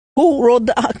Who wrote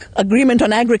the agreement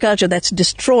on agriculture that's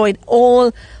destroyed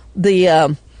all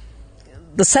the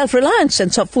self-reliance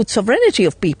and food sovereignty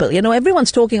of people? You know,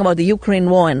 everyone's talking about the Ukraine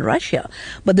war and Russia,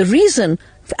 but the reason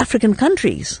African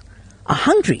countries are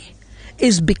hungry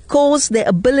is because their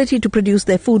ability to produce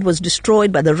their food was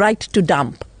destroyed by the right to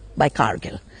dump by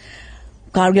Cargill.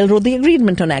 Cargill wrote the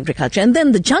agreement on agriculture, and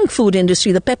then the junk food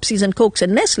industry, the Pepsis and Cokes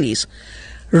and Nestle's,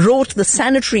 wrote the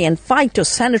sanitary and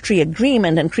phytosanitary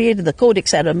agreement and created the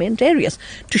Codex Alimentarius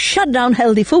to shut down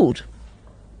healthy food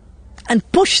and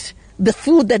push the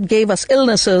food that gave us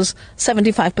illnesses,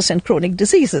 75% chronic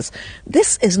diseases.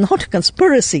 This is not a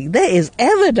conspiracy. There is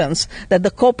evidence that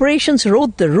the corporations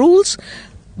wrote the rules,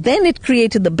 then it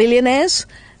created the billionaires.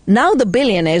 Now the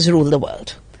billionaires rule the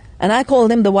world. And I call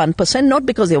them the 1%, not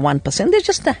because they're 1%, they're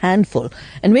just a handful.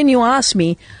 And when you ask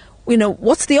me, you know,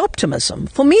 what's the optimism?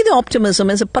 For me, the optimism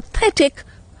is a pathetic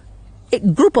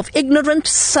group of ignorant,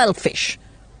 selfish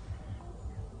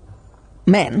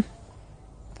men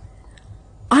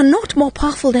are not more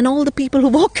powerful than all the people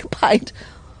who've occupied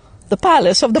the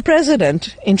palace of the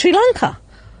president in Sri Lanka,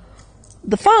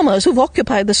 the farmers who've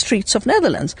occupied the streets of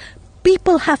Netherlands.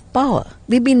 People have power.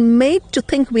 We've been made to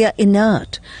think we are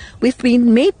inert. We've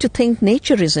been made to think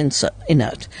nature is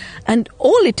inert. And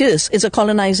all it is a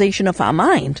colonization of our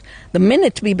mind. The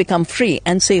minute we become free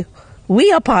and say,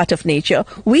 we are part of nature,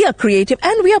 we are creative,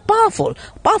 and we are powerful.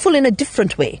 Powerful in a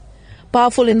different way.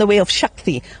 Powerful in the way of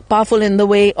Shakti. Powerful in the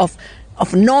way of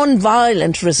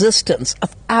non-violent resistance,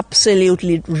 of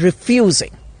absolutely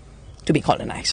refusing to be colonized.